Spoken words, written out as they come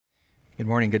Good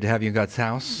morning. Good to have you in God's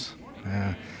house.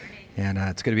 And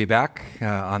it's good to be back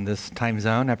on this time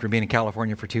zone after being in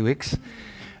California for 2 weeks.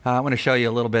 I want to show you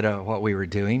a little bit of what we were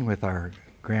doing with our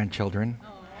grandchildren.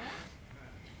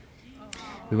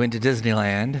 We went to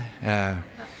Disneyland.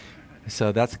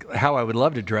 So that's how I would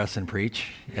love to dress and preach.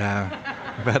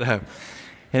 But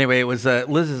anyway, it was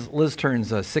Liz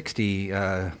turns 60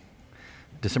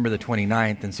 December the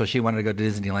 29th, and so she wanted to go to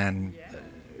Disneyland.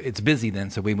 It's busy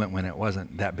then, so we went when it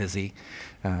wasn't that busy.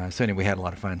 So anyway, we had a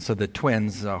lot of fun. So the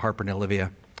twins, Harper and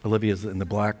Olivia's in the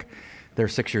black. They're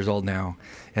 6 years old now,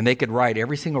 and they could ride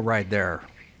every single ride there.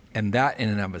 And that in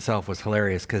and of itself was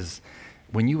hilarious because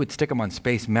when you would stick them on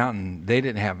Space Mountain, they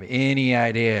didn't have any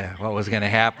idea what was going to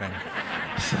happen.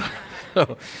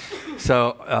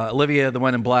 So Olivia, the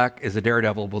one in black, is a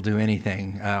daredevil, will do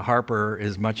anything. Harper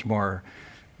is much more,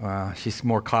 she's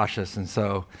more cautious, and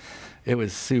so it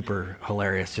was super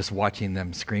hilarious just watching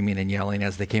them screaming and yelling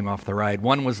as they came off the ride.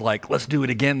 One was like, let's do it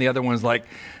again. The other one was like,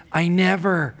 I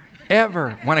never,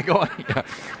 ever want to go on.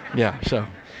 Yeah, so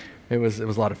it was a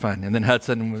lot of fun. And then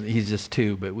Hudson, he's just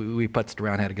 2, but we putzed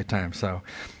around, had a good time. So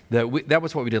that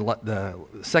was what we did the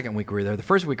second week we were there. The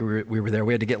first week we were there,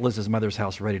 we had to get Liz's mother's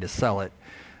house ready to sell it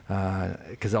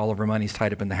because all of her money's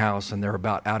tied up in the house, and they're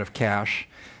about out of cash.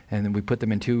 And then we put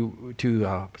them in two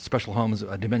special homes,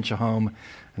 a dementia home,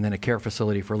 and then a care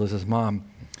facility for Liz's mom.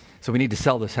 So we need to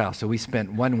sell this house. So we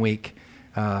spent 1 week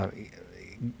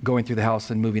going through the house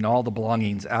and moving all the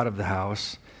belongings out of the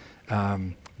house,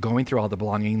 going through all the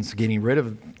belongings, getting rid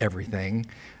of everything,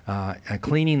 and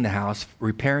cleaning the house,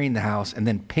 repairing the house, and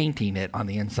then painting it on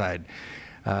the inside.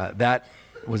 That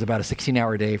was about a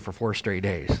 16-hour day for 4 straight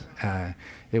days.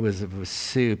 It was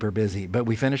super busy, but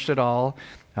we finished it all.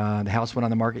 The house went on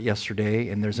the market yesterday,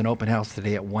 and there's an open house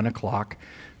today at 1 o'clock.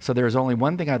 So there's only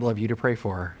one thing I'd love you to pray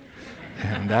for,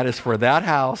 and that is for that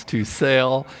house to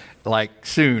sell like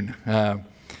soon,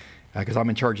 because I'm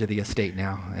in charge of the estate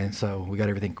now, and so we got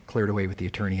everything cleared away with the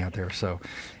attorney out there. So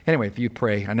anyway, if you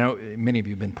pray, I know many of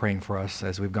you have been praying for us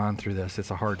as we've gone through this. It's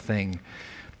a hard thing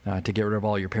to get rid of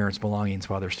all your parents' belongings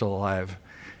while they're still alive,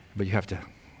 but you have to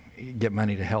get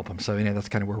money to help them. So that's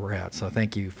kind of where we're at. So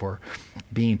thank you for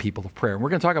being people of prayer. And we're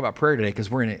going to talk about prayer today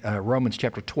because we're in Romans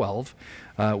chapter 12.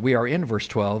 We are in verse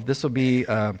 12. This will be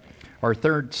our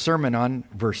third sermon on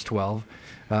verse 12.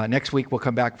 Next week we'll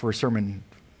come back for sermon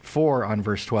 4 on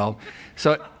verse 12.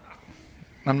 So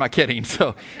I'm not kidding.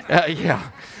 So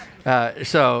yeah.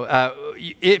 So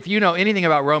if you know anything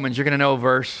about Romans, you're going to know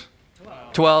verse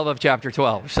 12 of chapter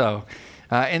 12. So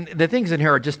and the things in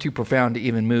here are just too profound to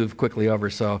even move quickly over,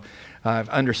 so I've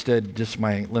understood just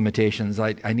my limitations.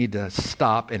 I need to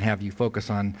stop and have you focus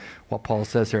on what Paul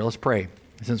says here. Let's pray,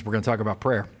 since we're going to talk about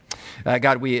prayer.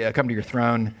 God, we come to your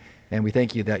throne, and we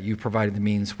thank you that you've provided the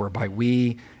means whereby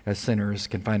we, as sinners,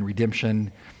 can find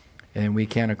redemption, and we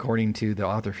can, according to the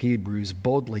author of Hebrews,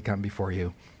 boldly come before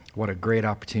you. What a great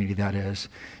opportunity that is.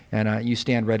 And you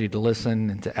stand ready to listen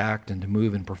and to act and to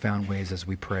move in profound ways as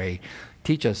we pray.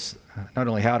 Teach us not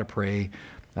only how to pray,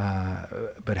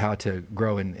 but how to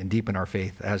grow and deepen our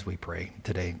faith as we pray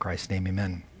today. In Christ's name,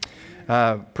 amen.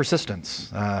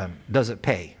 Persistence. Does it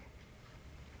pay?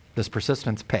 Does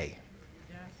persistence pay?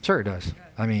 Sure it does.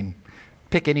 I mean,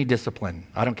 pick any discipline.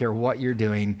 I don't care what you're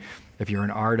doing. If you're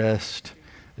an artist,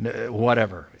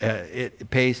 whatever. It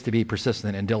pays to be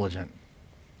persistent and diligent.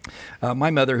 My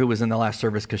mother, who was in the last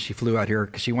service because she flew out here,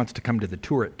 because she wants to come to the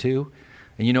tour at 2.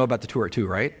 And you know about the tour at 2,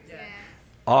 right? Yeah.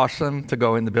 Awesome to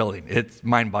go in the building. It's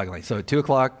mind-boggling. So at 2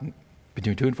 o'clock,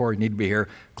 between 2 and 4, you need to be here.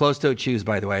 Closed-toed shoes,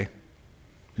 by the way.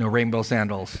 No rainbow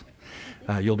sandals.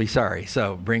 You'll be sorry.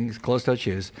 So bring closed-toed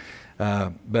shoes.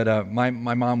 But my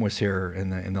mom was here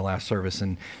in the last service,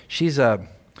 and she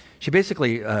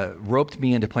basically roped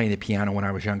me into playing the piano when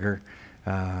I was younger.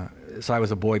 So I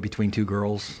was a boy between 2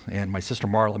 girls, and my sister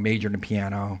Marla majored in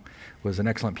piano, was an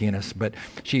excellent pianist, but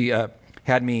she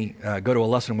had me go to a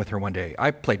lesson with her one day.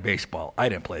 I played baseball. I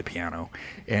didn't play piano.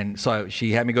 And so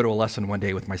she had me go to a lesson one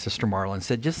day with my sister Marla and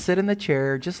said, just sit in the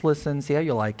chair, just listen, see how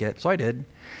you like it. So I did.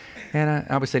 And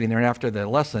I was sitting there, and after the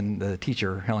lesson, the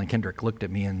teacher, Helen Kendrick, looked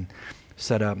at me and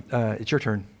said, it's your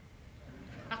turn.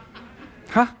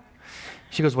 Huh?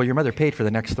 She goes, well, your mother paid for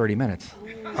the next 30 minutes.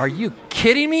 Are you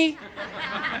kidding me?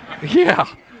 Yeah.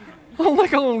 I'm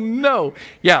like, oh, no.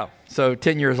 Yeah. So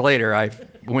 10 years later, I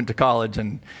went to college,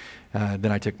 and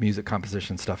then I took music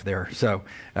composition stuff there. So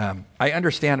I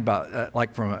understand about,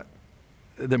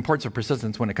 the importance of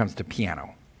persistence when it comes to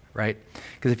piano, right?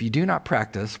 Because if you do not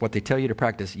practice what they tell you to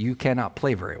practice, you cannot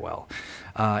play very well.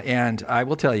 And I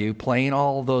will tell you, playing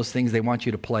all those things they want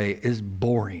you to play is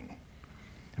boring.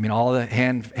 I mean, all the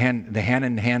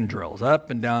hand drills up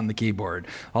and down the keyboard,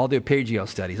 all the arpeggio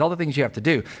studies, all the things you have to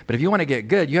do. But if you want to get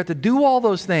good, you have to do all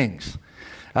those things.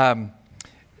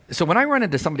 So when I run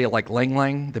into somebody like Lang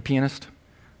Lang, the pianist,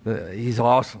 he's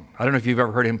awesome. I don't know if you've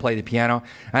ever heard him play the piano.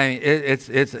 I mean,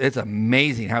 it's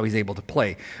amazing how he's able to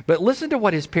play. But listen to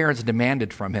what his parents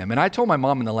demanded from him. And I told my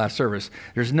mom in the last service,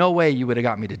 there's no way you would have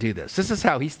got me to do this. This is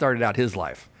how he started out his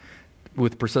life,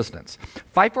 with persistence.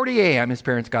 5:40 a.m., his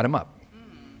parents got him up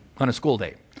on a school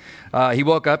day. He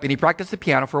woke up and he practiced the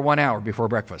piano for 1 hour before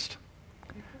breakfast.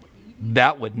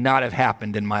 That would not have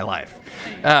happened in my life.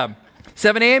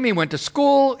 7 a.m., he went to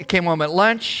school. He came home at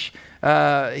lunch.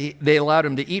 They allowed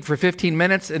him to eat for 15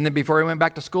 minutes, and then before he went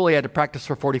back to school, he had to practice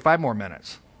for 45 more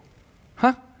minutes.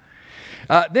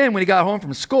 Then when he got home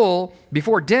from school,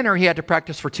 before dinner, he had to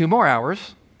practice for 2 more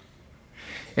hours.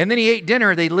 And then he ate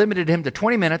dinner. They limited him to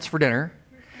 20 minutes for dinner.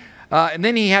 And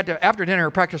then he had to, after dinner,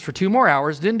 practice for 2 more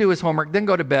hours, didn't do his homework, then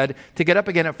go to bed to get up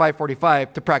again at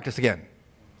 5:45 to practice again.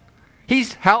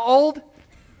 He's how old?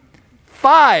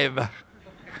 5.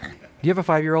 Do you have a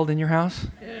 5-year-old in your house?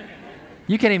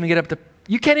 You can't even get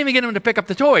him to pick up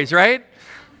the toys, right?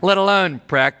 Let alone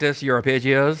practice your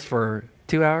arpeggios for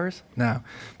 2 hours? No.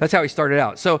 That's how he started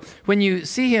out. So when you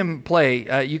see him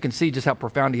play, you can see just how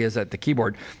profound he is at the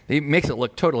keyboard. He makes it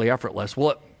look totally effortless.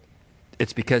 Well,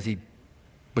 it's because he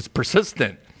was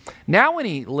persistent. Now when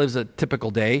he lives a typical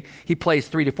day, he plays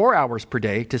 3 to 4 hours per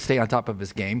day to stay on top of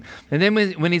his game. And then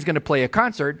when he's going to play a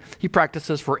concert, he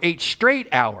practices for 8 straight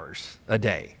hours a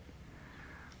day.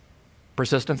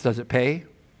 Persistence, does it pay?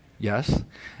 Yes,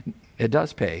 it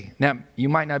does pay. Now, you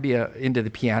might not be into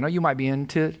the piano. You might be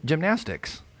into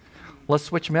gymnastics. Let's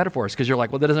switch metaphors because you're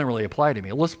like, well, that doesn't really apply to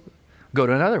me. Let's go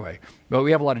to another way. Well,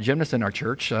 we have a lot of gymnasts in our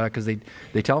church because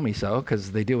they tell me so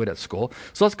because they do it at school.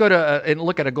 So let's go to and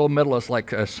look at a gold medalist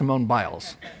like Simone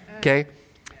Biles. Okay,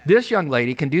 this young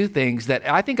lady can do things that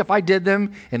I think if I did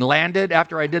them and landed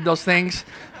after I did those things,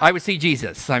 I would see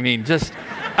Jesus. I mean, just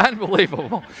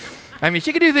unbelievable. I mean,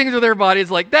 she could do things with her body. It's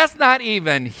like, that's not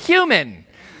even human.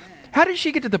 How did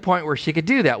she get to the point where she could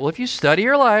do that? Well, if you study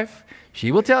her life,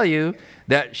 she will tell you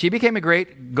that she became a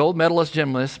great gold medalist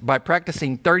gymnast by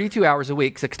practicing 32 hours a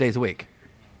week, 6 days a week.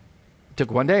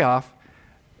 Took 1 day off,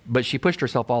 but she pushed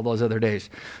herself all those other days.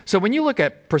 So when you look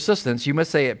at persistence, you must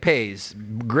say it pays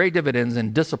great dividends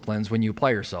and disciplines when you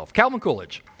apply yourself. Calvin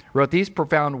Coolidge wrote these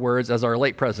profound words as our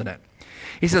late president.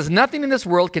 He says, nothing in this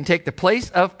world can take the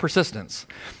place of persistence.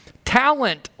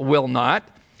 Talent will not.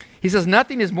 He says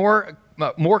nothing is more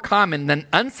common than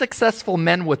unsuccessful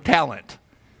men with talent.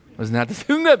 Isn't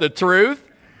that the truth?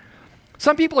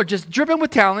 Some people are just driven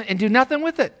with talent and do nothing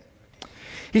with it.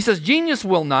 He says genius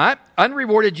will not.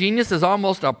 Unrewarded genius is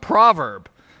almost a proverb.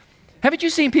 Haven't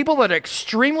you seen people that are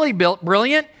extremely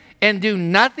brilliant and do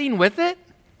nothing with it?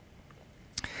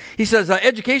 He says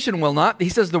education will not. He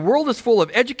says the world is full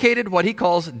of educated, what he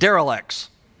calls derelicts.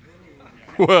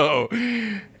 Whoa.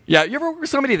 Yeah, you ever work with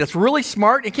somebody that's really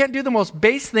smart and can't do the most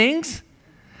base things?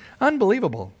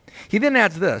 Unbelievable. He then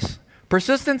adds this.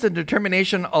 Persistence and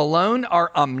determination alone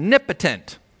are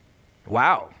omnipotent.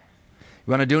 Wow.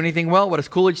 You want to do anything well? What does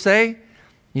Coolidge say?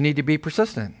 You need to be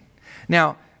persistent.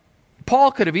 Now,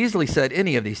 Paul could have easily said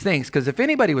any of these things because if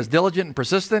anybody was diligent and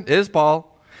persistent, it is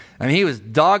Paul. I mean, he was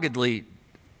doggedly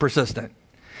persistent.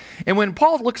 And when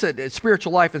Paul looks at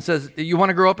spiritual life and says, you want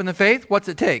to grow up in the faith? What's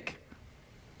it take?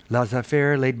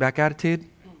 Laissez-faire, laid-back attitude?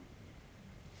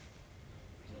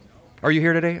 Are you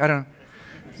here today? I don't know.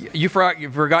 You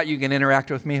forgot you can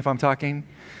interact with me if I'm talking?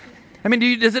 I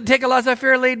mean, does it take a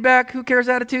laissez-faire, laid-back, who cares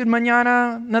attitude,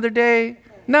 mañana, another day?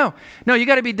 No, you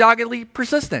got to be doggedly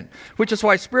persistent, which is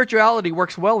why spirituality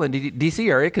works well in the D.C.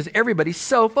 area because everybody's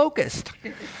so focused.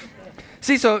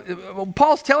 See, so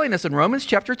Paul's telling us in Romans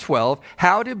chapter 12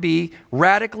 how to be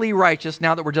radically righteous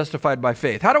now that we're justified by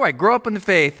faith. How do I grow up in the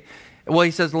faith? Well,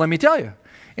 he says, let me tell you.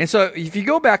 And so if you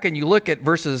go back and you look at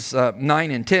verses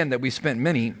 9 and 10 that we've spent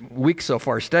many weeks so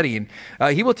far studying,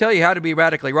 he will tell you how to be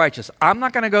radically righteous. I'm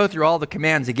not going to go through all the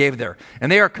commands he gave there.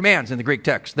 And they are commands in the Greek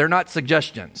text. They're not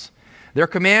suggestions. They're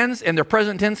commands, and they're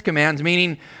present tense commands,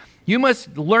 meaning you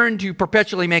must learn to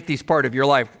perpetually make these part of your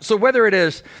life. So whether it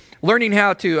is learning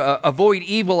how to avoid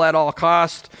evil at all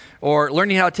costs, or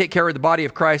learning how to take care of the body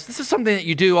of Christ, this is something that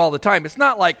you do all the time. It's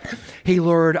not like, hey,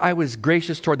 Lord, I was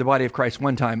gracious toward the body of Christ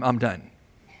one time, I'm done.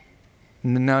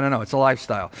 No, it's a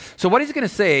lifestyle. So what he's going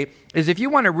to say is if you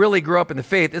want to really grow up in the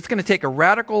faith, it's going to take a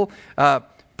radical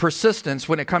persistence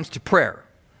when it comes to prayer.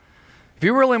 If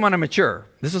you really want to mature,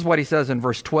 this is what he says in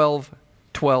verse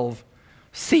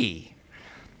 12c.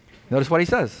 Notice what he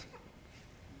says.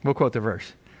 We'll quote the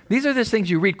verse. These are just things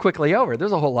you read quickly over.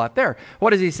 There's a whole lot there.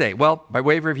 What does he say? Well, by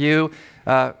way of review,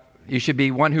 you should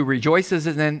be one who rejoices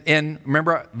in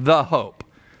remember, the hope.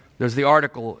 There's the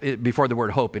article before the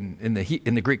word hope in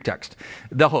the Greek text.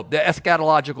 The hope, the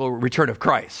eschatological return of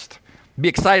Christ. Be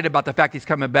excited about the fact he's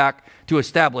coming back to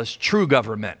establish true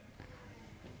government.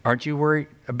 Aren't you worried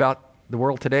about the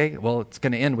world today? Well, it's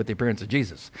going to end with the appearance of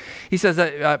Jesus. He says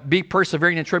that be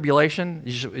persevering in tribulation.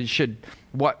 You should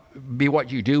be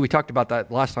what you do. We talked about that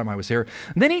last time I was here.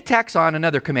 And then he tacks on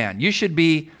another command. You should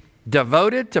be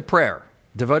devoted to prayer.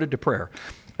 Devoted to prayer.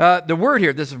 The word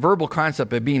here, this verbal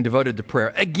concept of being devoted to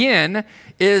prayer, again,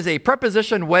 is a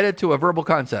preposition wedded to a verbal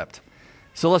concept.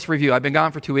 So let's review. I've been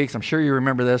gone for 2 weeks. I'm sure you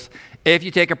remember this. If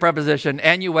you take a preposition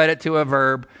and you wed it to a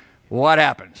verb, what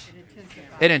happens?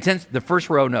 The first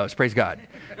row knows. Praise God.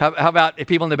 How about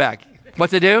people in the back?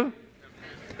 What's it do?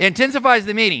 Intensifies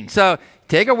the meaning. So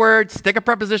take a word, stick a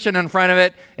preposition in front of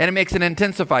it, and it makes it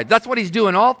intensified. That's what he's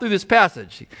doing all through this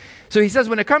passage. So he says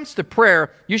when it comes to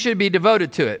prayer, you should be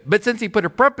devoted to it. But since he put a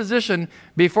preposition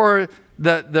before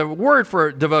the word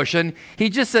for devotion, he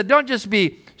just said don't just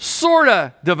be sort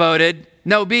of devoted.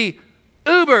 No, be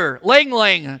uber,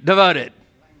 lang devoted.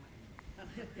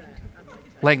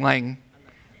 Lang,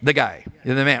 the guy,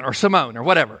 the man, or Simone, or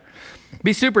whatever.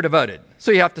 Be super devoted. So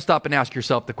you have to stop and ask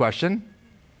yourself the question,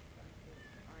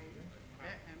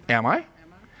 am I?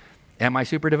 Am I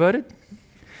super devoted?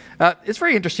 It's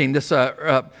very interesting. This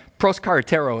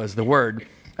proskartero is the word.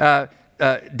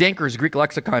 Danker's Greek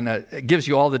lexicon gives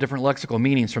you all the different lexical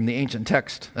meanings from the ancient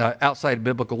text outside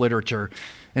biblical literature.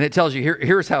 And it tells you,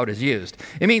 here's how it is used.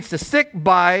 It means to stick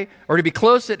by or to be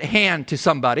close at hand to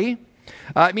somebody.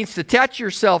 It means to attach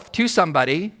yourself to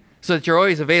somebody so that you're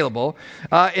always available.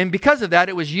 And because of that,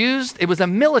 it was a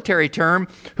military term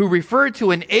who referred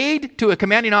to an aide to a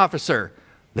commanding officer.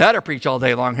 That'll preach all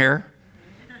day long here.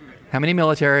 How many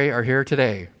military are here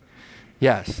today?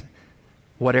 Yes.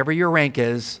 Whatever your rank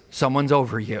is, someone's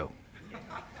over you.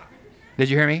 Did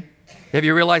you hear me? Have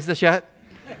you realized this yet?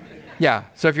 Yeah.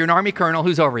 So if you're an Army colonel,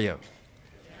 who's over you?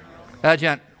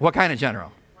 What kind of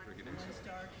general?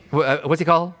 What's he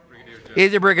called?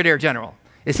 He's a brigadier general.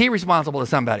 Is he responsible to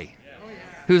somebody?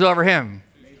 Who's over him?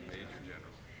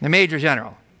 The major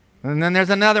general. And then there's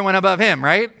another one above him,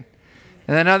 right?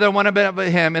 And another one above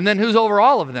him. And then who's over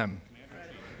all of them?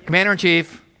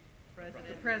 Commander-in-Chief.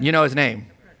 You know his name.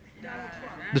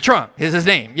 The Trump is his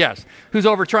name, yes. Who's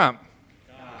over Trump?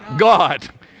 God.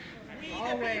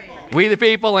 We the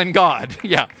people and God,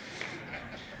 yeah.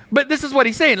 But this is what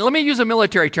he's saying. Let me use a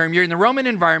military term. You're in the Roman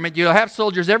environment. You'll have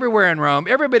soldiers everywhere in Rome.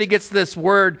 Everybody gets this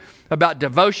word about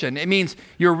devotion. It means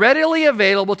you're readily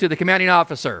available to the commanding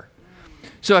officer.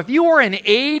 So if you were an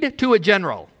aide to a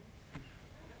general,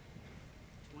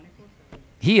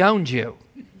 he owns you,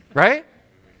 right?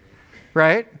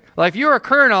 Right? Well, if you're a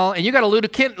colonel and you got a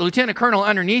lieutenant colonel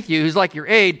underneath you who's like your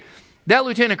aide, that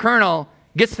lieutenant colonel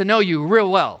gets to know you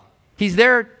real well. He's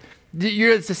there.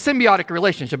 It's a symbiotic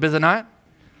relationship, is it not?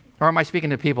 Or am I speaking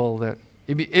to people that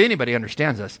anybody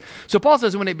understands this? So Paul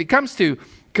says when it comes to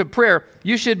prayer,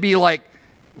 you should be like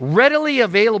readily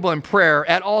available in prayer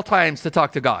at all times to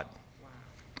talk to God. Wow.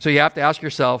 So you have to ask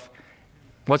yourself,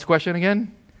 what's the question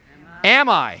again? Am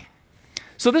I?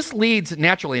 So this leads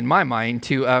naturally in my mind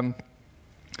to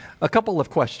a couple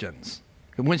of questions.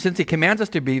 Since he commands us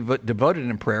to be devoted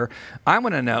in prayer, I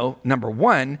want to know, number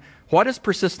one, what does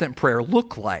persistent prayer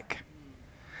look like?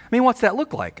 I mean, what's that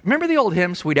look like? Remember the old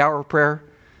hymn, Sweet Hour of Prayer?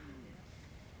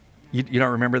 You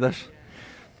don't remember this?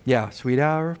 Yeah, Sweet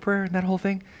Hour of Prayer and that whole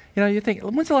thing. You know, you think,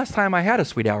 when's the last time I had a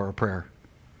sweet hour of prayer?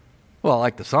 Well, I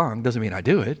like the song. Doesn't mean I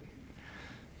do it.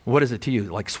 What is it to you?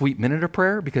 Like sweet minute of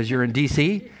prayer because you're in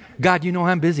D.C.? God, you know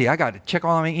I'm busy. I got to check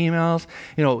all my emails,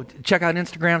 check out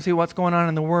Instagram, see what's going on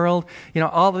in the world.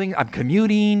 All the things. I'm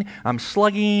commuting. I'm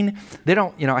slugging.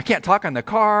 I can't talk on the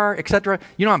car, etc.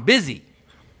 I'm busy.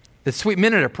 It's sweet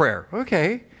minute of prayer.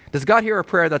 Okay. Does God hear a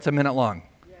prayer that's a minute long?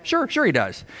 Yeah. Sure he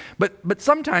does. But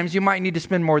sometimes you might need to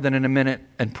spend more than a minute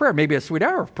in prayer, maybe a sweet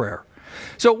hour of prayer.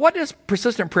 So what does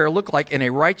persistent prayer look like in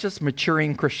a righteous,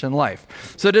 maturing Christian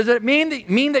life? So does it mean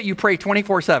that you pray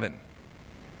 24/7?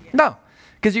 Yeah. No.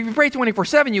 Because if you pray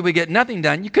 24/7, you would get nothing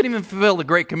done. You couldn't even fulfill the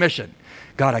Great Commission.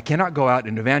 God, I cannot go out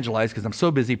and evangelize because I'm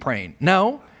so busy praying.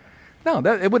 No,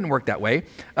 it wouldn't work that way.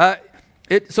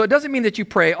 So it doesn't mean that you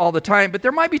pray all the time, but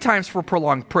there might be times for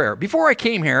prolonged prayer. Before I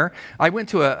came here, I went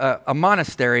to a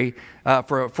monastery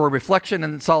for reflection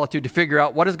and solitude to figure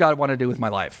out what does God want to do with my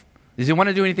life. Does he want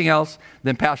to do anything else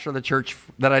than pastor the church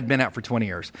that I'd been at for 20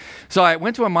 years? So I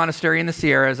went to a monastery in the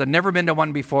Sierras. I'd never been to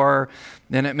one before.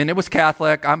 And it was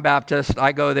Catholic. I'm Baptist.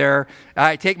 I go there.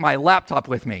 I take my laptop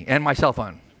with me and my cell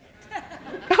phone.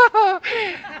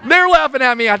 They're laughing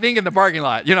at me, I think, in the parking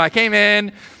lot. I came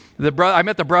in, I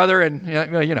met the brother, and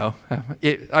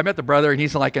I met the brother, and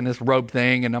he's like in this robe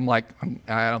thing, and I'm like,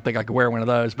 I don't think I could wear one of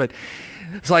those, but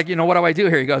it's like, what do I do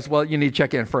here? He goes, well, you need to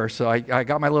check in first. So I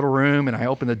got my little room, and I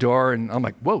opened the door, and I'm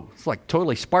like, whoa, it's like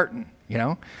totally Spartan,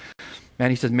 And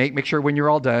he says, make sure when you're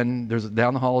all done,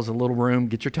 down the hall is a little room,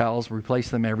 get your towels, replace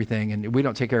them, everything, and we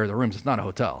don't take care of the rooms. It's not a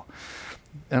hotel.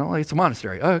 And I'm like, it's a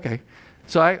monastery. Oh, okay.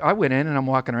 So I went in, and I'm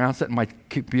walking around, setting my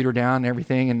computer down and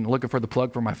everything, and looking for the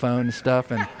plug for my phone and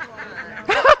stuff. And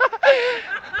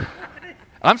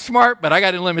I'm smart, but I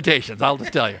got limitations, I'll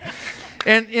just tell you.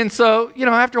 And so,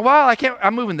 after a while,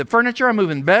 I'm moving the furniture, I'm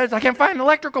moving beds. I can't find an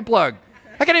electrical plug.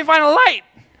 I can't even find a light.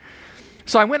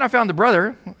 So I went and I found the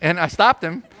brother, and I stopped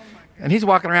him, and he's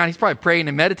walking around. He's probably praying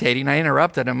and meditating. I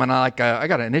interrupted him, and I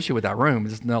got an issue with that room.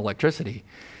 There's no electricity.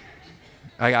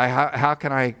 How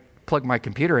can I plug my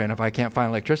computer in if I can't find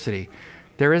electricity?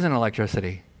 There isn't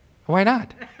electricity. Why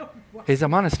not? It's a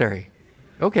monastery.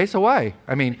 Okay, so why?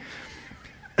 I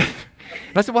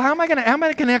said, well, how am I going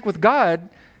to connect with God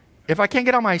if I can't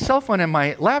get on my cell phone and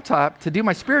my laptop to do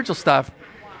my spiritual stuff?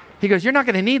 He goes, you're not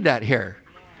going to need that here.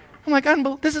 I'm like,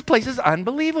 this place is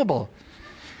unbelievable.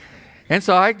 And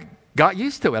so I got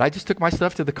used to it. I just took my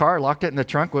stuff to the car, locked it in the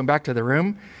trunk, went back to the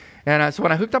room. And so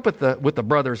when I hooked up with the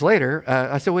brothers later,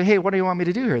 I said, well, hey, what do you want me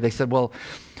to do here? They said, well,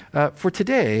 for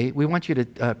today, we want you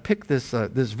to pick this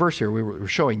verse here we were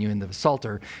showing you in the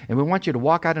Psalter, and we want you to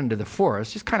walk out into the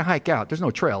forest, just kind of hike out. There's no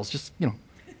trails, just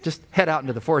head out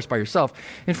into the forest by yourself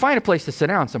and find a place to sit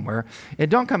down somewhere,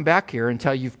 and don't come back here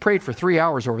until you've prayed for 3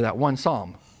 hours over that one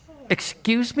psalm.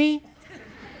 Excuse me?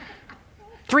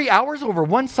 3 hours over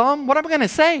one psalm? What am I going to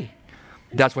say?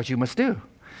 That's what you must do.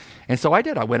 And so I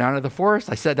did. I went out into the forest.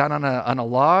 I sat down on a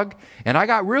log, and I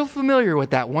got real familiar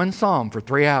with that one psalm for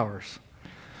 3 hours.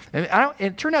 And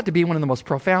it turned out to be one of the most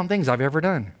profound things I've ever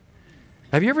done.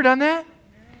 Have you ever done that?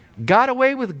 Got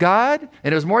away with God,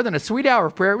 and it was more than a sweet hour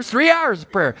of prayer. It was 3 hours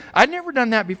of prayer. I'd never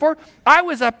done that before. I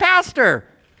was a pastor.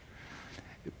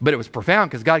 But it was profound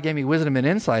because God gave me wisdom and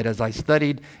insight as I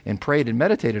studied and prayed and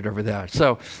meditated over that.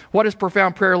 So what does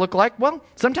profound prayer look like? Well,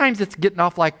 sometimes it's getting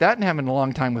off like that and having a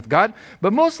long time with God.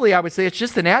 But mostly I would say it's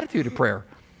just an attitude of prayer.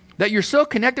 That you're so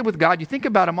connected with God, you think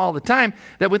about Him all the time,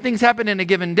 that when things happen in a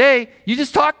given day, you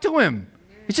just talk to Him.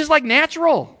 It's just like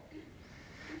natural.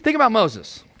 Think about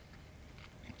Moses.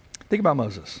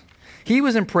 He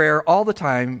was in prayer all the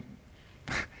time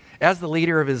as the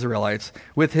leader of Israelites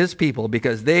with his people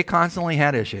because they constantly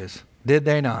had issues. Did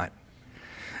they not?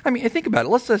 Think about it.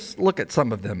 Let's just look at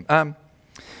some of them.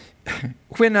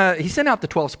 When he sent out the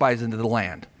 12 spies into the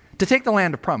land to take the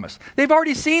land of promise, they've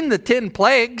already seen the 10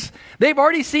 plagues. They've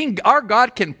already seen our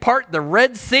God can part the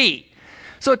Red Sea.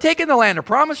 So taking the land of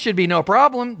promise should be no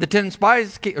problem. The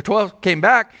 12 came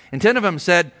back, and 10 of them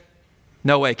said,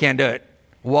 no way, can't do it.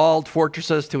 Walled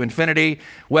fortresses to infinity,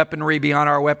 weaponry beyond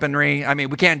our weaponry.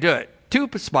 We can't do it. 2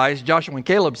 spies, Joshua and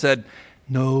Caleb, said,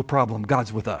 no problem,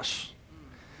 God's with us.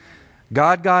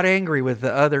 God got angry with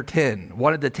the other 10,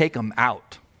 wanted to take them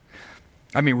out.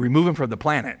 Remove them from the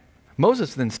planet.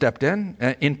 Moses then stepped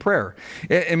in prayer.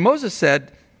 And Moses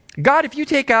said, God, if you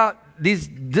take out these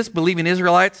disbelieving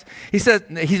Israelites, he says,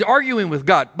 he's arguing with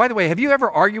God. By the way, have you ever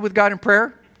argued with God in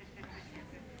prayer?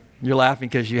 You're laughing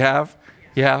because you have?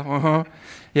 Yeah,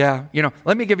 Yeah,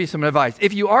 let me give you some advice.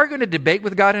 If you are going to debate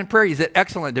with God in prayer, he's an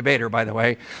excellent debater, by the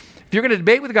way. If you're going to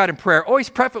debate with God in prayer, always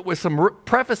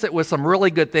preface it with some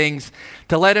really good things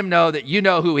to let him know that you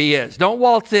know who he is. Don't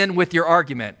waltz in with your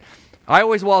argument. I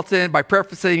always waltz in by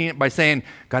prefacing it by saying,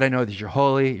 God, I know that you're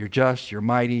holy, you're just, you're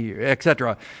mighty,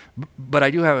 etc. But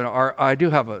I do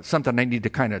have something I need to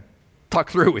kind of talk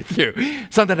through with you,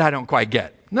 something I don't quite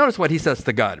get. Notice what he says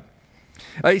to God.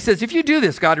 He says, if you do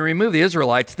this, God, and remove the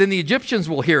Israelites, then the Egyptians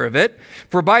will hear of it,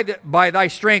 for by thy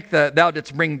strength thou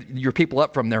didst bring your people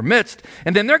up from their midst,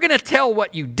 and then they're going to tell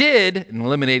what you did in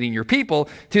eliminating your people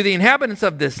to the inhabitants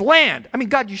of this land.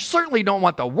 God, you certainly don't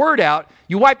want the word out.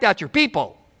 You wiped out your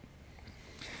people.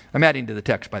 I'm adding to the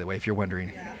text, by the way, if you're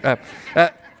wondering.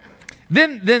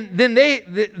 Then they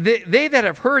that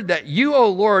have heard that you, O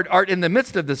Lord, art in the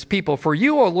midst of this people, for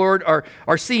you, O Lord,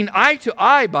 are seen eye to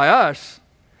eye by us,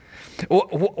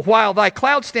 while thy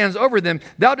cloud stands over them,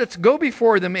 thou didst go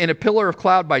before them in a pillar of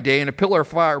cloud by day and a pillar of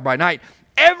fire by night.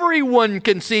 Everyone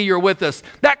can see you're with us.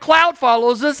 That cloud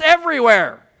follows us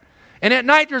everywhere. And at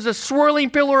night there's a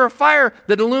swirling pillar of fire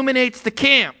that illuminates the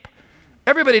camp.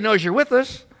 Everybody knows you're with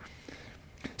us.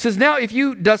 It says, now if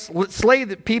you dost slay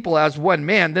the people as one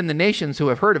man, then the nations who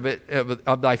have heard of it,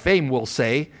 of thy fame, will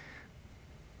say,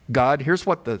 God, here's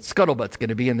what the scuttlebutt's going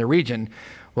to be in the region.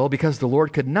 Well, because the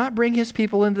Lord could not bring his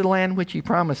people into the land which he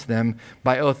promised them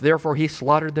by oath, therefore he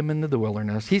slaughtered them into the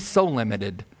wilderness. He's so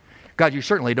limited. God, you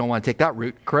certainly don't want to take that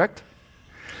route, correct?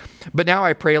 But now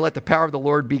I pray, let the power of the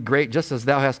Lord be great, just as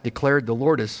thou hast declared the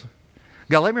Lord is.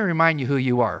 God, let me remind you who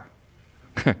you are.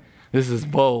 This is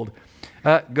bold.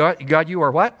 God, you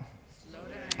are what?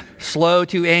 Slow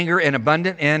to anger and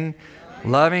abundant in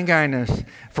loving kindness,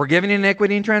 forgiving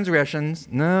iniquity and transgressions.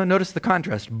 No, notice the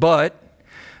contrast. But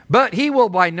he will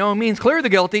by no means clear the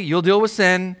guilty. You'll deal with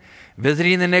sin,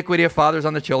 visiting the iniquity of fathers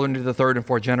on the children to the third and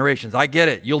fourth generations. I get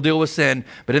it. You'll deal with sin.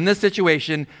 But in this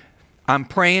situation, I'm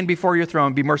praying before your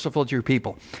throne, be merciful to your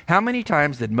people. How many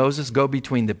times did Moses go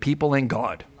between the people and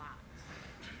God?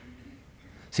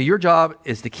 See, your job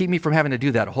is to keep me from having to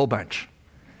do that a whole bunch.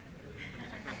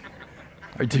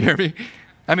 Do you hear me?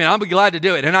 I mean, I'll be glad to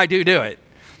do it, and I do it.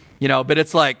 But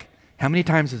it's like, how many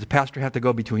times does a pastor have to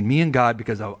go between me and God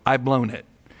because I've blown it?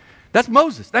 That's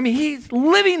Moses. I mean, he's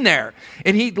living there,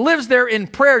 and he lives there in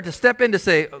prayer to step in to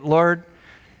say, Lord,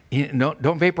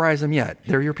 don't vaporize them yet.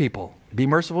 They're your people. Be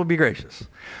merciful, be gracious.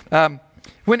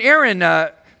 When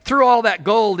Aaron threw all that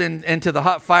gold into the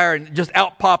hot fire and just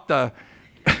out popped a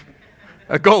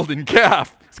golden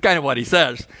calf, it's kind of what he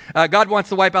says. God wants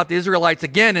to wipe out the Israelites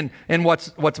again, and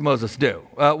what's Moses do?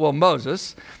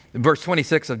 Moses, verse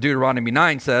 26 of Deuteronomy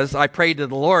 9 says, I prayed to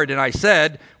the Lord, and I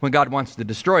said, when God wants to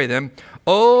destroy them,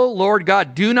 O Lord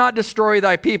God, do not destroy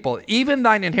thy people, even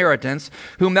thine inheritance,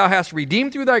 whom thou hast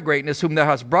redeemed through thy greatness, whom thou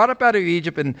hast brought up out of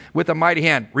Egypt and with a mighty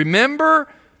hand. Remember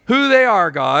who they are,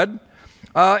 God.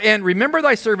 And remember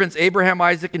thy servants Abraham,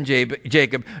 Isaac, and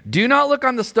Jacob. Do not look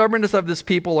on the stubbornness of this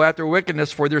people after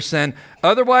wickedness for their sin.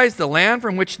 Otherwise, the land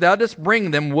from which thou dost bring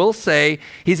them will say,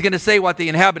 he's going to say what the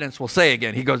inhabitants will say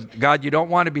again. He goes, God, you don't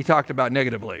want to be talked about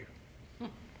negatively.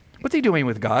 What's he doing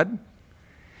with God?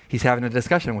 He's having a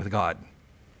discussion with God.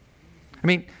 I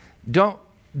mean, don't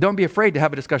be afraid to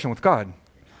have a discussion with God.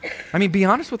 I mean, be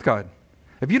honest with God.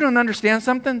 If you don't understand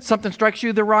something strikes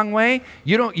you the wrong way,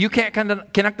 you can't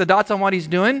connect the dots on what he's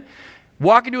doing,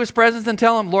 walk into his presence and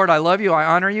tell him, Lord, I love you, I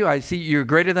honor you, I see you're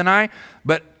greater than I,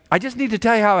 but I just need to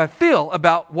tell you how I feel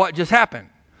about what just happened.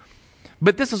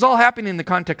 But this is all happening in the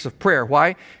context of prayer.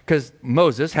 Why? Because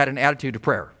Moses had an attitude of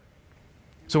prayer.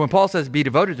 So when Paul says be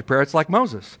devoted to prayer, it's like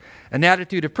Moses, an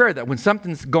attitude of prayer that when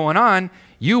something's going on,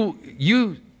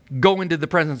 you go into the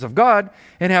presence of God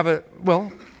and have an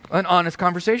honest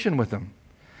conversation with him.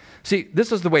 See,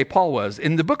 this is the way Paul was.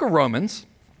 In the book of Romans,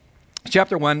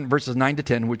 chapter 1, verses 9 to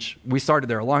 10, which we started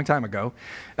there a long time ago,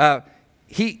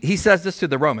 he says this to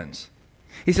the Romans.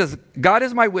 He says, God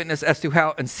is my witness as to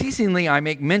how unceasingly I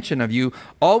make mention of you,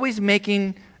 always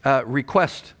making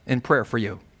request in prayer for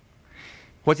you.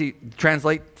 What he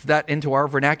translates that into our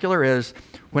vernacular is,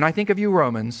 when I think of you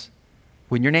Romans,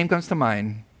 when your name comes to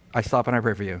mind, I stop and I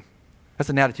pray for you.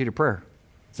 That's an attitude of prayer.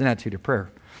 It's an attitude of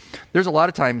prayer. There's a lot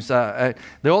of times, the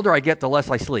older I get, the less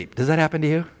I sleep. Does that happen to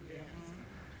you?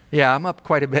 Yeah, I'm up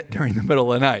quite a bit during the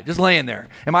middle of the night, just laying there.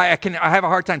 I have a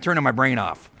hard time turning my brain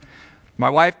off. My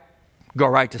wife, go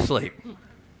right to sleep. Does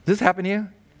this happen to you?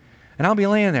 And I'll be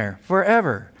laying there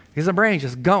forever because the brain's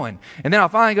just going. And then I'll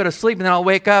finally go to sleep, and then I'll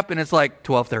wake up, and it's like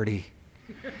 12:30.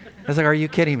 I was like, are you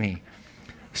kidding me?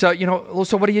 So,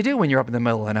 so what do you do when you're up in the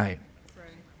middle of the night?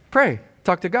 Pray.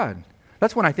 Talk to God.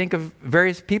 That's when I think of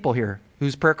various people here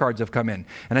whose prayer cards have come in.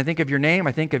 And I think of your name,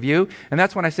 I think of you, and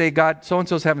that's when I say, God,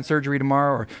 so-and-so's having surgery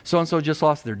tomorrow, or so-and-so just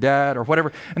lost their dad, or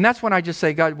whatever. And that's when I just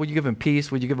say, God, would you give them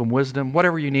peace? Would you give them wisdom?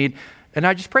 Whatever you need. And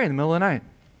I just pray in the middle of the night.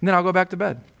 And then I'll go back to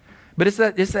bed. But it's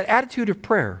that attitude of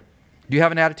prayer. Do you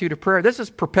have an attitude of prayer? This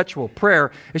is perpetual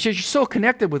prayer. It's just you're so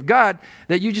connected with God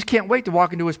that you just can't wait to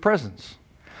walk into his presence.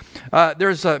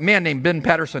 There's a man named Ben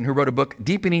Patterson who wrote a book,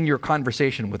 Deepening Your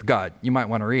Conversation with God. You might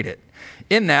want to read it.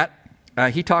 In that,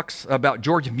 he talks about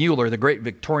George Mueller, the great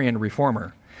Victorian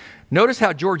reformer. Notice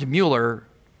how George Mueller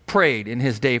prayed in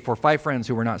his day for 5 friends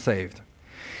who were not saved.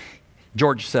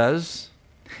 George says,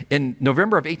 in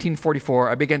November of 1844,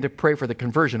 I began to pray for the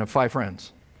conversion of 5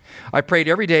 friends. I prayed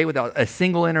every day without a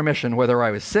single intermission, whether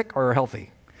I was sick or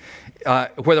healthy,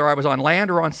 whether I was on land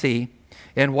or on sea,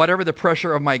 and whatever the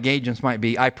pressure of my engagements might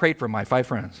be, I prayed for my 5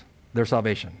 friends, their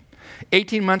salvation.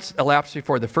 18 months elapsed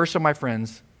before the first of my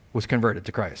friends was converted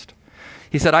to Christ.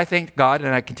 He said, I thanked God,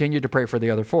 and I continued to pray for the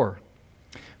other 4.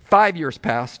 5 years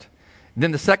passed.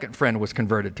 Then the second friend was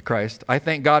converted to Christ. I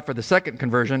thanked God for the second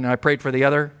conversion, and I prayed for the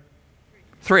other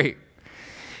 3.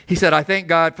 He said, I thank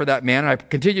God for that man, and I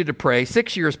continued to pray.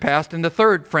 6 years passed, and the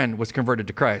third friend was converted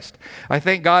to Christ. I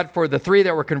thank God for the 3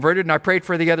 that were converted, and I prayed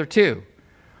for the other 2.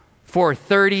 For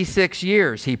 36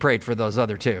 years, he prayed for those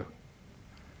other 2.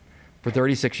 for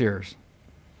 36 years.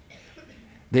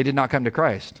 They did not come to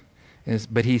Christ.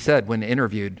 But he said when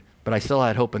interviewed, but I still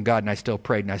had hope in God, and I still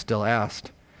prayed, and I still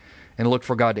asked, and looked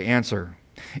for God to answer.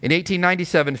 In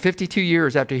 1897, 52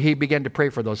 years after he began to pray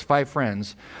for those 5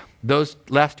 friends, those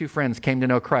last 2 friends came to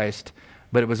know Christ,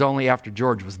 but it was only after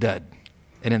George was dead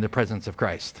and in the presence of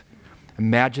Christ.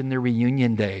 Imagine the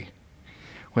reunion day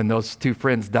when those 2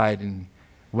 friends died and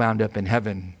wound up in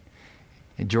heaven.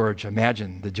 And George,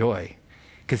 imagine the joy,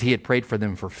 because he had prayed for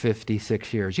them for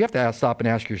 56 years. You have to stop and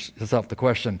ask yourself the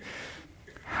question,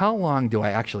 how long do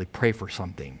I actually pray for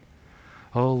something?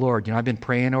 Oh, Lord, I've been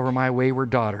praying over my wayward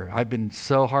daughter. I've been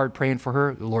so hard praying for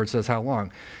her. The Lord says, how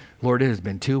long? Lord, it has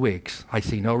been 2 weeks. I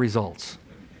see no results.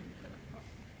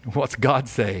 What's God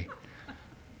say?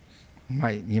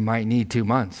 You might need 2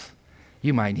 months.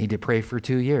 You might need to pray for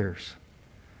 2 years.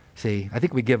 See, I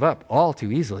think we give up all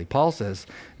too easily. Paul says,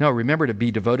 no, remember to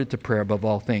be devoted to prayer above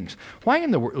all things. Why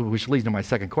in the world, which leads to my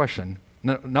second question,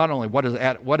 not only what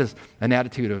is an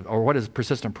attitude of, or what does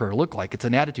persistent prayer look like? It's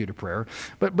an attitude of prayer.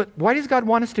 But why does God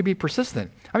want us to be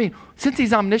persistent? I mean, since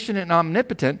he's omniscient and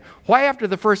omnipotent, why after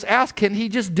the first ask can he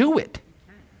just do it?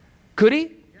 Could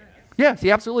he? Yes,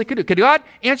 he absolutely could do. Could God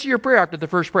answer your prayer after the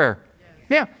first prayer?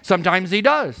 Yeah, sometimes he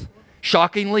does.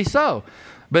 Shockingly so.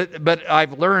 But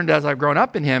I've learned as I've grown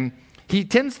up in him, he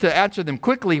tends to answer them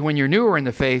quickly when you're newer in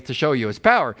the faith to show you his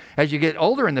power. As you get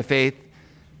older in the faith,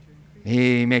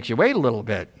 he makes you wait a little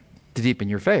bit to deepen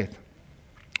your faith.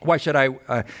 Why should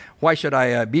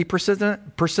I be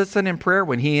persistent in prayer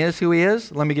when he is who he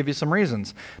is? Let me give you some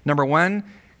reasons. Number 1,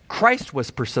 Christ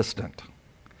was persistent.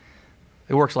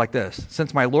 It works like this.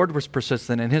 Since my Lord was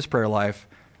persistent in his prayer life,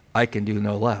 I can do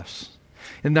no less.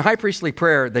 In the high priestly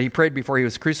prayer that he prayed before he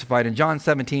was crucified in John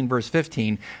 17, verse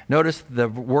 15, notice the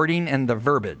wording and the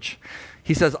verbiage.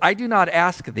 He says, I do not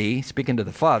ask thee, speaking to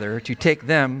the Father, to take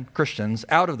them, Christians,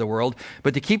 out of the world,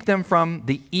 but to keep them from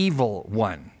the evil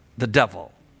one, the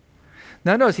devil.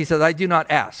 Now notice he says, I do not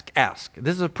ask. Ask.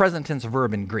 This is a present tense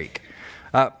verb in Greek.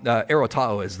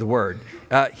 Erotao is the word.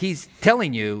 He's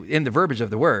telling you in the verbiage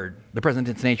of the word, the present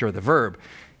tense nature of the verb,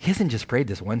 he hasn't just prayed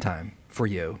this one time for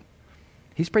you.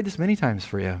 He's prayed this many times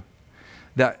for you.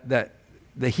 That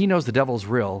he knows the devil's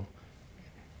real.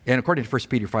 And according to 1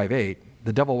 Peter 5:8,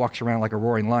 the devil walks around like a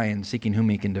roaring lion seeking whom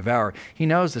he can devour. He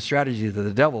knows the strategies of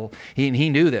the devil. He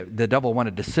knew that the devil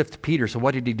wanted to sift Peter. So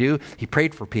what did he do? He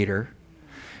prayed for Peter.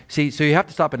 See, so you have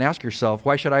to stop and ask yourself,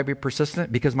 why should I be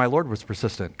persistent? Because my Lord was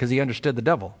persistent, because he understood the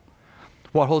devil.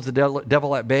 What holds the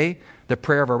devil at bay? The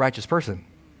prayer of a righteous person.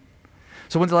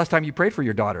 So when's the last time you prayed for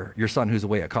your daughter, your son who's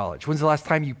away at college? When's the last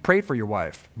time you prayed for your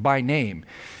wife by name?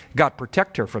 God,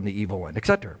 protect her from the evil one,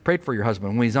 etc. Prayed for your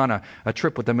husband when he's on a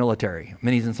trip with the military,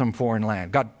 when he's in some foreign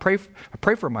land. God, pray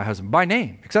for my husband by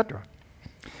name, etc.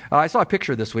 I saw a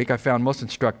picture this week I found most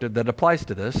instructive that applies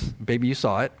to this. Maybe you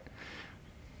saw it.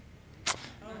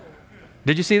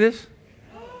 Did you see this?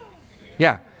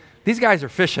 Yeah. These guys are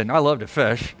fishing. I love to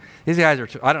fish. These guys are,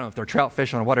 I don't know if they're trout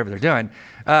fishing or whatever they're doing.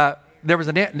 There was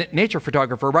a nature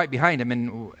photographer right behind him,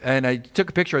 and I took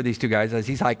a picture of these 2 guys as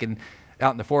he's hiking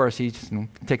out in the forest. He just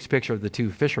takes a picture of the 2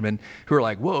 fishermen who are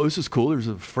like, whoa, this is cool. There's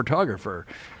a photographer.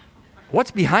 What's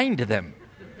behind them?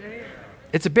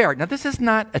 It's a bear. Now, this is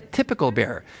not a typical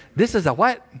bear. This is a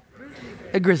what?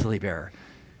 A grizzly bear.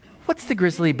 What's the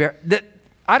grizzly bear?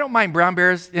 I don't mind brown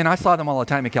bears, and I saw them all the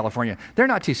time in California. They're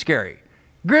not too scary.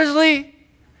 Grizzly,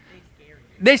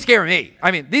 they scare me. I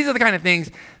mean, these are the kind of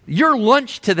things, you're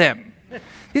lunch to them.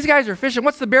 These guys are fishing.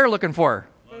 What's the bear looking for?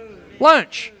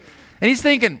 Lunch. And he's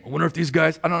thinking, I wonder if these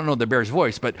guys, I don't know the bear's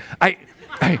voice, but I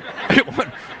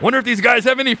wonder if these guys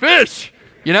have any fish,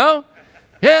 you know?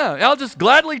 Yeah, I'll just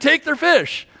gladly take their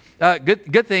fish.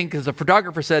 Good thing, because the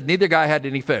photographer said neither guy had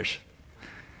any fish.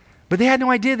 But they had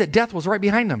no idea that death was right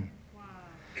behind them.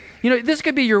 You know, this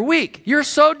could be your week. You're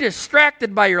so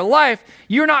distracted by your life,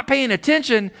 you're not paying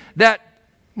attention that,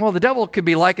 well, the devil could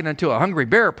be likened unto a hungry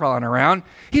bear prowling around.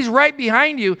 He's right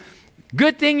behind you.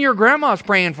 Good thing your grandma's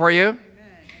praying for you.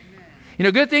 You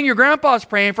know, good thing your grandpa's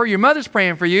praying for you, your mother's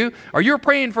praying for you, or you're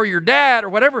praying for your dad or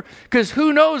whatever, because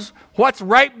who knows what's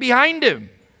right behind him.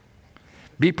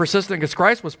 Be persistent because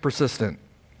Christ was persistent.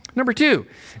 Number 2,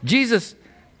 Jesus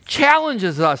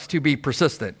challenges us to be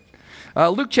persistent.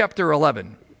 Luke chapter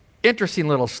 11. Interesting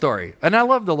little story. And I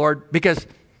love the Lord because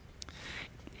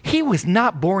he was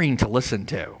not boring to listen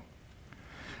to.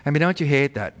 I mean, don't you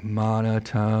hate that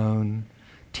monotone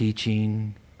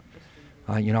teaching?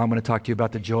 I'm going to talk to you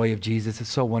about the joy of Jesus. It's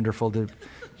so wonderful,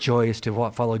 joyous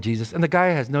to follow Jesus. And the guy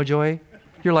has no joy.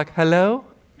 You're like, hello?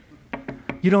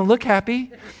 You don't look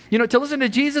happy? You know, to listen to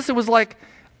Jesus, it was like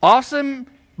awesome,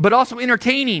 but also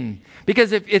entertaining.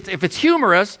 Because if it's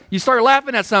humorous, you start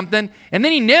laughing at something, and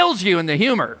then he nails you in the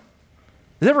humor.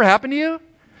 Has that ever happened to you?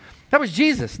 That was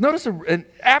Jesus. Notice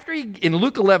in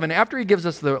Luke 11, after he gives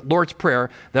us the Lord's Prayer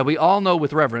that we all know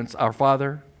with reverence, our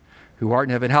Father, who art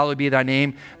in heaven, hallowed be thy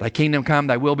name, thy kingdom come,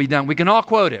 thy will be done. We can all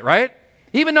quote it, right?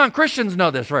 Even non-Christians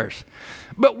know this verse.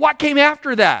 But what came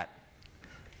after that?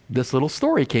 This little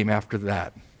story came after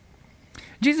that.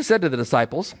 Jesus said to the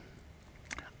disciples,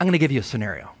 I'm going to give you a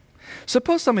scenario.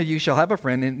 Suppose some of you shall have a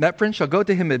friend, and that friend shall go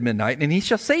to him at midnight, and he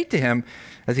shall say to him,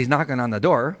 as he's knocking on the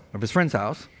door of his friend's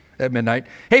house at midnight,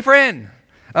 hey friend,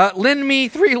 lend me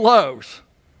 3 loaves.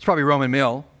 It's probably Roman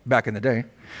meal back in the day.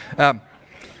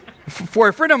 For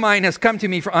a friend of mine has come to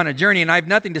me on a journey, and I have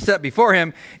nothing to set before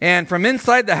him. And from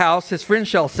inside the house, his friend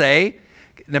shall say,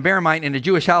 now bear in mind, in a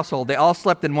Jewish household, they all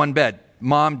slept in one bed.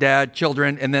 Mom, dad,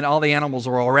 children, and then all the animals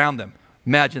were all around them.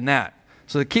 Imagine that.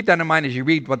 So keep that in mind as you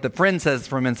read what the friend says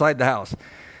from inside the house.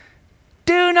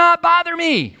 Do not bother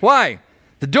me. Why?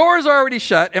 The doors are already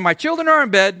shut, and my children are in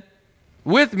bed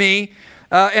with me,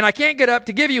 and I can't get up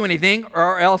to give you anything,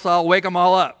 or else I'll wake them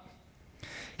all up.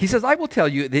 He says, I will tell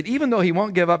you that even though he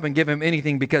won't give up and give him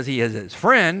anything because he is his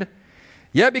friend,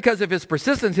 yet because of his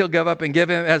persistence, he'll give up and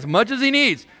give him as much as he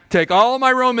needs. Take all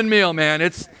my Roman meal,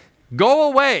 man.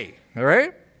 Go away. All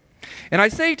right? And I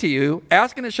say to you,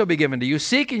 ask and it shall be given to you.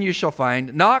 Seek and you shall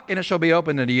find. Knock and it shall be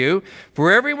opened unto you.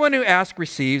 For everyone who asks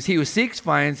receives. He who seeks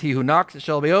finds. He who knocks it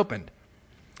shall be opened.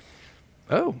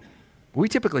 Oh, we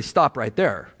typically stop right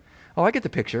there. Oh, I get the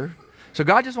picture. So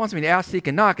God just wants me to ask, seek,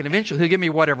 and knock, and eventually he'll give me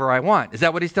whatever I want. Is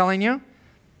that what he's telling you?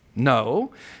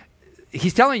 No.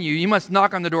 He's telling you, you must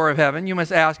knock on the door of heaven, you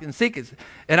must ask and seek it.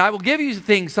 And I will give you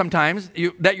things sometimes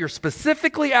that you're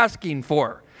specifically asking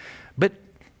for. But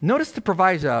notice the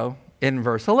proviso in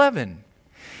verse 11.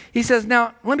 He says,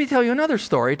 now, let me tell you another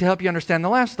story to help you understand the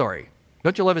last story.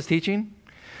 Don't you love his teaching?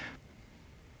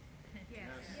 Yes.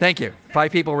 Thank you.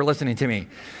 5 people were listening to me.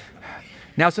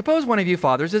 Now, suppose one of you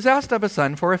fathers is asked of a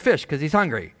son for a fish because he's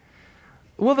hungry.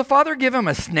 Will the father give him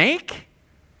a snake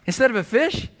instead of a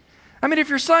fish? I mean, if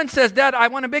your son says, Dad, I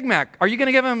want a Big Mac, are you going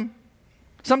to give him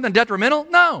something detrimental?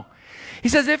 No. He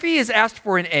says, if he is asked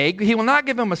for an egg, he will not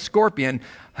give him a scorpion.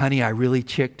 Honey, I really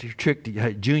tricked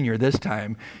Junior this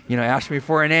time. Asked me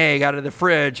for an egg out of the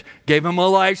fridge, gave him a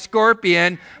live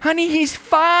scorpion. Honey, he's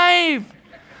 5.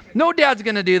 No dad's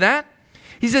going to do that.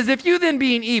 He says, if you then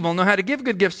being evil know how to give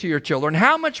good gifts to your children,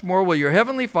 how much more will your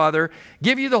heavenly Father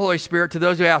give you the Holy Spirit to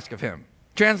those who ask of him?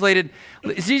 Translated,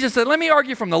 Jesus said, let me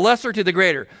argue from the lesser to the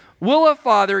greater. Will a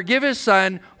father give his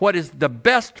son what is the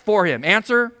best for him?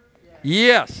 Answer,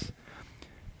 yes.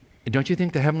 Don't you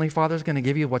think the heavenly Father is going to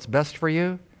give you what's best for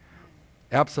you?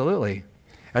 Absolutely.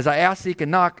 As I ask, seek,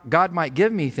 and knock, God might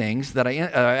give me things that I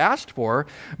asked for,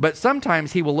 but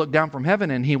sometimes he will look down from heaven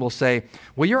and he will say,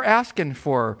 well, you're asking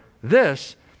for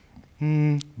this,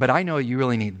 but I know you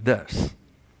really need this.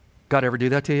 God ever do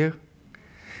that to you?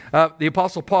 The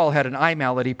Apostle Paul had an eye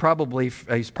malady,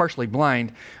 he's partially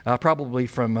blind, probably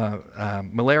from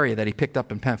malaria that he picked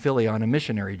up in Pamphylia on a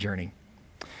missionary journey.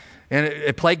 And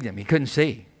it plagued him. He couldn't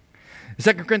see. In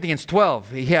 2 Corinthians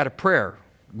 12, he had a prayer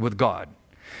with God.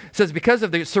 It says, because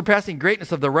of the surpassing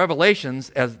greatness of the revelations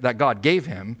that God gave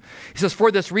him, he says,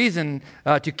 for this reason,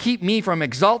 to keep me from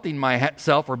exalting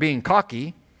myself or being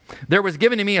cocky, there was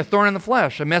given to me a thorn in the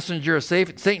flesh, a messenger of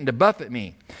Satan to buffet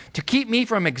me, to keep me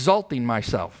from exalting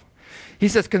myself. He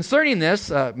says, concerning this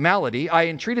malady, I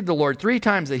entreated the Lord 3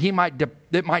 times that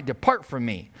it might depart from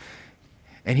me.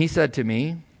 And he said to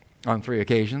me on 3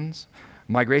 occasions,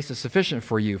 my grace is sufficient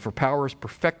for you, for power is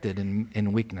perfected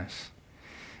in weakness.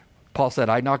 Paul said,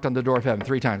 I knocked on the door of heaven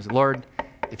 3 times. Lord,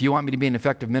 if you want me to be an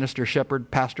effective minister, shepherd,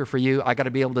 pastor for you, I got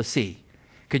to be able to see.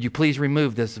 Could you please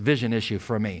remove this vision issue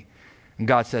from me? And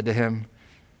God said to him,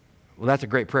 well, that's a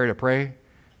great prayer to pray,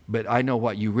 but I know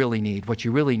what you really need. What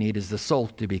you really need is the soul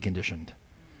to be conditioned.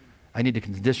 I need to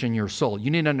condition your soul.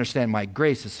 You need to understand my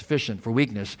grace is sufficient for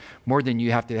weakness more than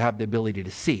you have to have the ability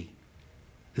to see.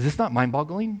 Is this not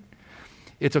mind-boggling?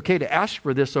 It's okay to ask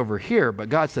for this over here, but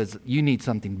God says you need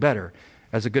something better.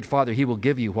 As a good father, he will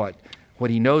give you what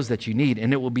he knows that you need,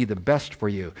 and it will be the best for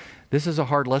you. This is a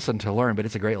hard lesson to learn, but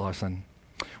it's a great lesson.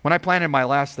 When I planted my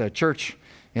last church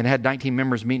and had 19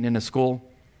 members meeting in a school,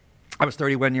 I was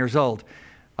 31 years old.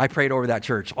 I prayed over that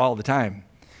church all the time.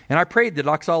 And I prayed the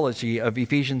doxology of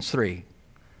Ephesians 3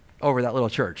 over that little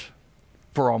church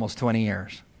for almost 20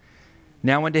 years.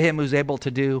 Now unto him who's able to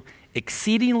do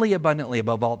exceedingly abundantly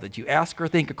above all that you ask or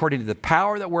think according to the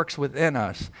power that works within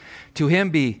us, to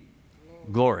him be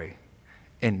glory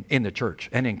in the church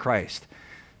and in Christ,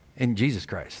 in Jesus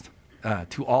Christ,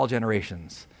 to all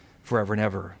generations, forever and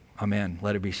ever. Amen.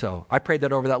 Let it be so. I prayed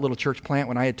that over that little church plant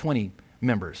when I had 20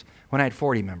 members, when I had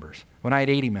 40 members, when I had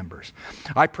 80 members.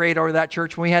 I prayed over that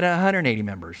church when we had 180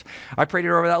 members. I prayed it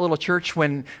over that little church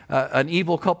when an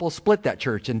evil couple split that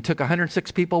church and took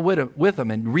 106 people with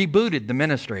them and rebooted the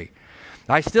ministry.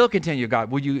 I still continue,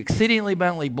 God, would you exceedingly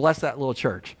abundantly bless that little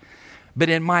church? But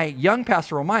in my young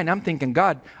pastoral mind, I'm thinking,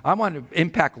 God, I want to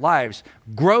impact lives,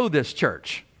 grow this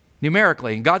church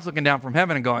numerically. And God's looking down from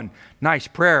heaven and going, nice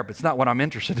prayer, but it's not what I'm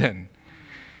interested in.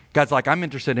 God's like, I'm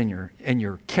interested in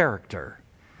your character.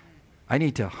 I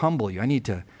need to humble you. I need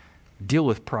to deal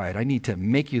with pride. I need to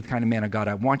make you the kind of man of God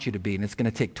I want you to be, and it's going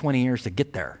to take 20 years to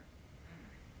get there.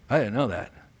 I didn't know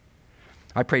that.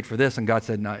 I prayed for this, and God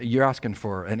said, no, you're asking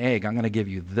for an egg. I'm going to give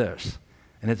you this,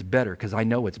 and it's better because I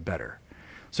know it's better.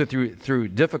 So through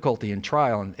difficulty and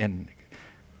trial and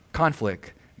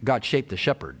conflict, God shaped the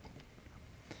shepherd.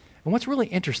 And what's really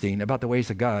interesting about the ways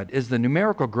of God is the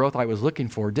numerical growth I was looking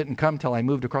for didn't come till I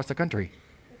moved across the country.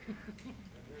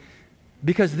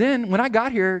 Because then when I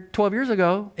got here 12 years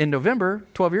ago, in November,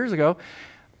 12 years ago,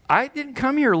 I didn't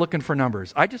come here looking for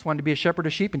numbers. I just wanted to be a shepherd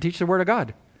of sheep and teach the word of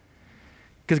God.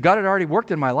 Because God had already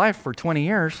worked in my life for 20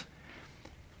 years.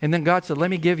 And then God said, let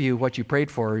me give you what you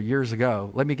prayed for years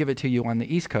ago. Let me give it to you on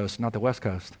the East Coast, not the West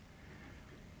Coast.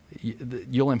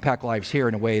 You'll impact lives here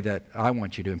in a way that I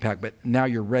want you to impact, but now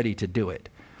you're ready to do it.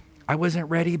 I wasn't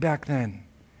ready back then.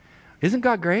 Isn't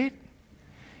God great?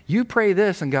 You pray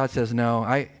this, and God says,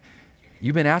 no,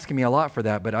 you've been asking me a lot for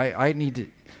that, but I need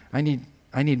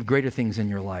greater things in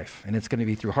your life, and it's going to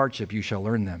be through hardship you shall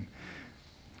learn them.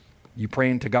 You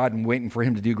praying to God and waiting for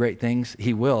him to do great things,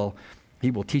 he will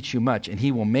teach you much, and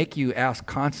he will make you ask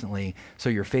constantly so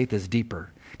your faith is deeper.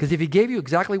 Because if he gave you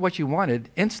exactly what you wanted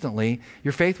instantly,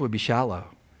 your faith would be shallow.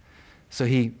 So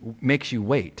he makes you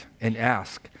wait and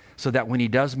ask so that when he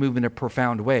does move in a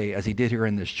profound way, as he did here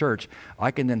in this church,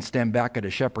 I can then stand back at a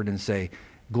shepherd and say,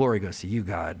 glory goes to you,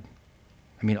 God.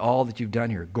 I mean, all that you've done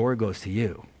here, glory goes to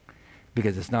you.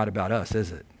 Because it's not about us,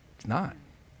 is it? It's not.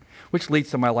 Which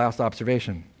leads to my last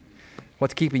observation.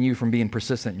 What's keeping you from being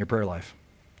persistent in your prayer life?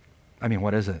 I mean,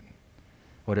 what is it?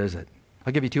 What is it?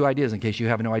 I'll give you 2 ideas in case you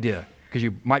have no idea. Because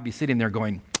you might be sitting there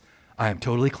going, I am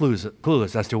totally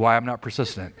clueless as to why I'm not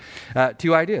persistent.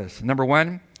 2 ideas. Number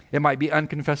 1, it might be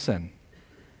unconfessed sin.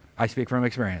 I speak from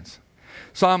experience.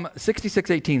 Psalm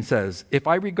 66:18 says, if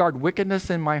I regard wickedness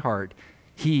in my heart,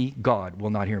 he, God, will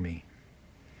not hear me.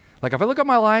 Like if I look at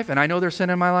my life and I know there's sin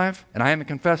in my life and I haven't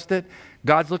confessed it,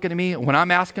 God's looking at me. When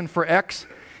I'm asking for X,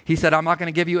 he said, I'm not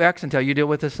going to give you X until you deal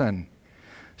with this sin.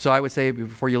 So I would say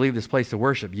before you leave this place to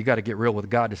worship, you got to get real with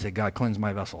God to say, God, cleanse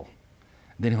my vessel.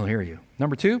 Then he'll hear you.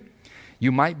 Number 2,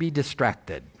 you might be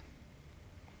distracted.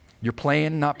 You're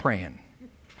playing, not praying,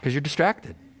 because you're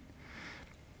distracted.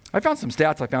 I found some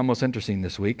stats I found most interesting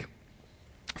this week.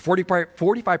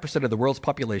 45% of the world's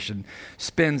population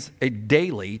spends a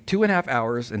daily 2.5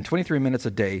 hours and 23 minutes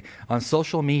a day on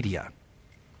social media.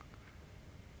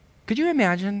 Could you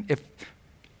imagine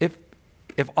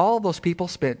if all those people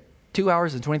spent 2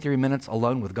 hours and 23 minutes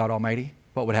alone with God Almighty?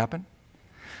 What would happen?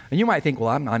 And you might think, well,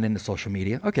 I'm not into social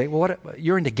media. Okay, well,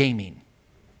 you're into gaming.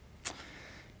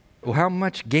 Well, how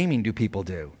much gaming do people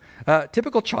do?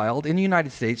 Typical child in the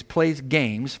United States plays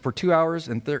games for 2 hours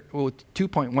and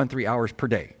 2.13 hours per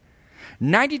day.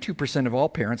 92% of all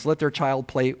parents let their child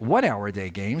play 1 hour a day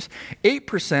games.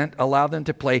 8% allow them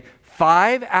to play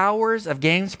 5 hours of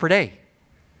games per day.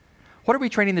 What are we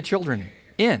training the children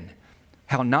in?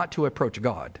 How not to approach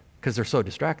God because they're so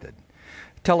distracted.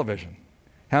 Television.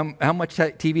 How much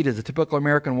TV does a typical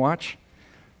American watch?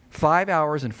 5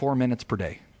 hours and 4 minutes per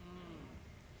day.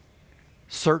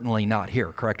 Certainly not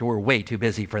here, correct? We're way too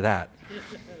busy for that.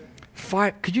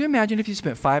 Could you imagine if you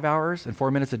spent 5 hours and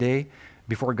 4 minutes a day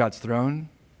before God's throne?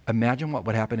 Imagine what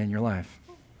would happen in your life.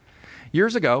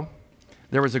 Years ago,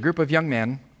 there was a group of young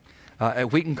men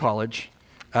at Wheaton College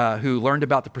who learned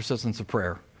about the persistence of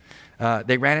prayer.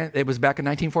 They ran it. It was back in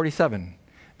 1947.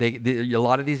 A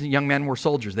lot of these young men were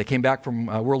soldiers. They came back from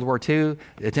World War II,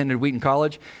 attended Wheaton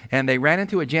College, and they ran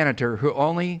into a janitor who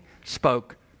only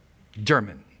spoke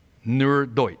German, nur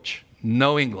Deutsch,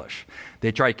 no English.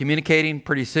 They tried communicating.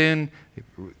 Pretty soon,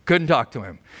 couldn't talk to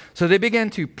him. So they began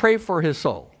to pray for his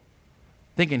soul,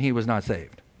 thinking he was not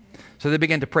saved. So they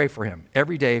began to pray for him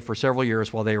every day for several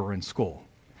years while they were in school.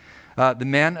 The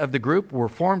men of the group were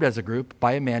formed as a group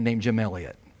by a man named Jim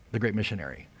Elliot, the great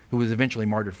missionary, who was eventually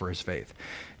martyred for his faith.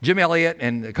 Jim Elliot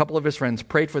and a couple of his friends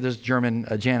prayed for this German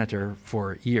janitor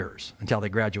for years until they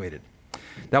graduated.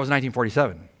 That was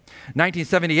 1947.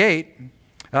 1978,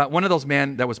 One of those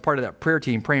men that was part of that prayer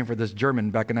team praying for this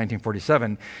German back in 1947.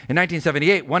 In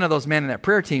 1978, one of those men in that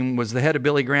prayer team was the head of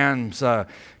Billy Graham's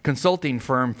consulting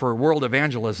firm for world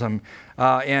evangelism,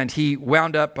 and he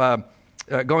wound up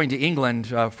going to England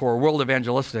for a world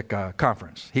evangelistic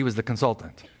conference. He was the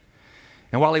consultant.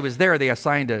 And while he was there, they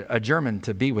assigned a German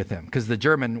to be with him, because the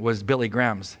German was Billy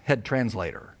Graham's head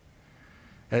translator,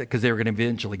 because they were going to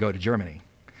eventually go to Germany.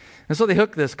 And so they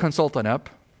hooked this consultant up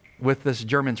with this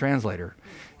German translator.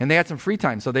 And they had some free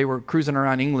time, so they were cruising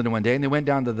around England one day, and they went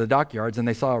down to the dockyards, and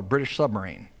they saw a British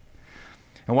submarine.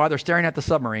 And while they're staring at the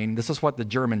submarine, this is what the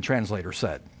German translator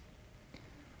said.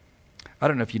 I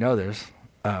don't know if you know this,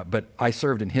 but I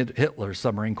served in Hitler's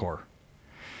submarine corps.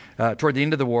 Toward the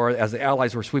end of the war, as the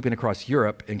Allies were sweeping across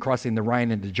Europe and crossing the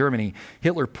Rhine into Germany,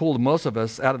 Hitler pulled most of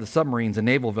us out of the submarines and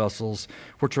naval vessels,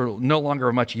 which were no longer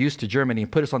of much use to Germany,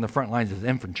 and put us on the front lines as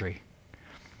infantry.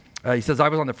 He says, I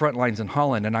was on the front lines in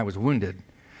Holland, and I was wounded.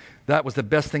 That was the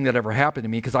best thing that ever happened to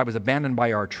me, because I was abandoned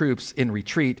by our troops in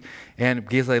retreat, and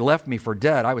because they left me for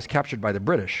dead, I was captured by the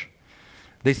British.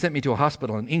 They sent me to a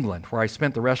hospital in England, where I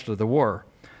spent the rest of the war.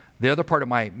 The other part of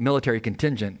my military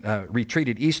contingent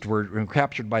retreated eastward and were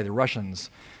captured by the Russians,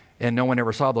 and no one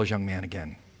ever saw those young men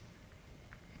again.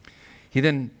 He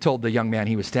then told the young man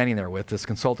he was standing there with, this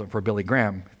consultant for Billy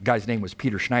Graham, the guy's name was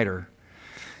Peter Schneider.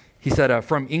 He said,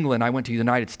 from England, I went to the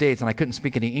United States, and I couldn't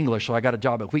speak any English, so I got a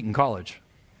job at Wheaton College.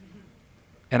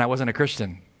 And I wasn't a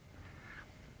Christian.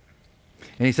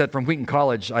 And he said, from Wheaton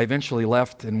College, I eventually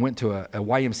left and went to a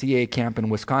YMCA camp in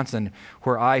Wisconsin,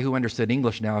 where I, who understood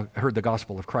English now, heard the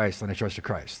gospel of Christ, and I trusted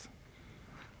Christ.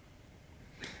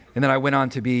 And then I went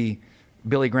on to be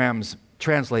Billy Graham's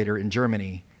translator in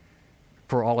Germany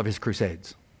for all of his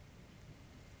crusades.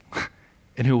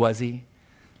 And who was he?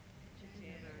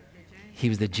 He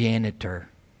was the janitor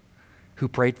who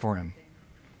prayed for him.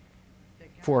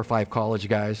 4 or 5 college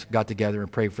guys got together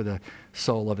and prayed for the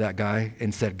soul of that guy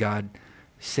and said, God,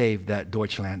 save that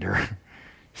Deutschlander.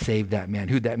 Save that man.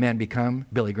 Who'd that man become?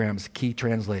 Billy Graham's key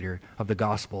translator of the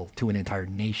gospel to an entire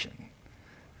nation.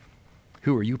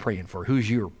 Who are you praying for? Who's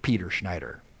your Peter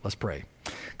Schneider? Let's pray.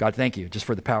 God, thank you just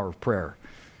for the power of prayer.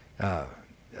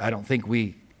 I don't think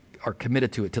we are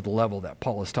committed to it to the level that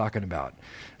Paul is talking about.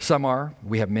 Some are.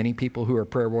 We have many people who are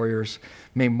prayer warriors.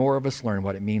 May more of us learn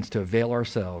what it means to avail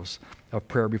ourselves of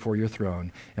prayer before your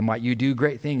throne. And might you do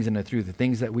great things in and through the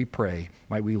things that we pray.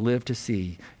 Might we live to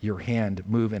see your hand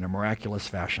move in a miraculous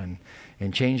fashion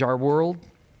and change our world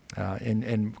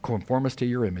and conform us to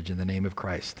your image in the name of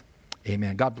Christ.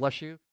 Amen. God bless you.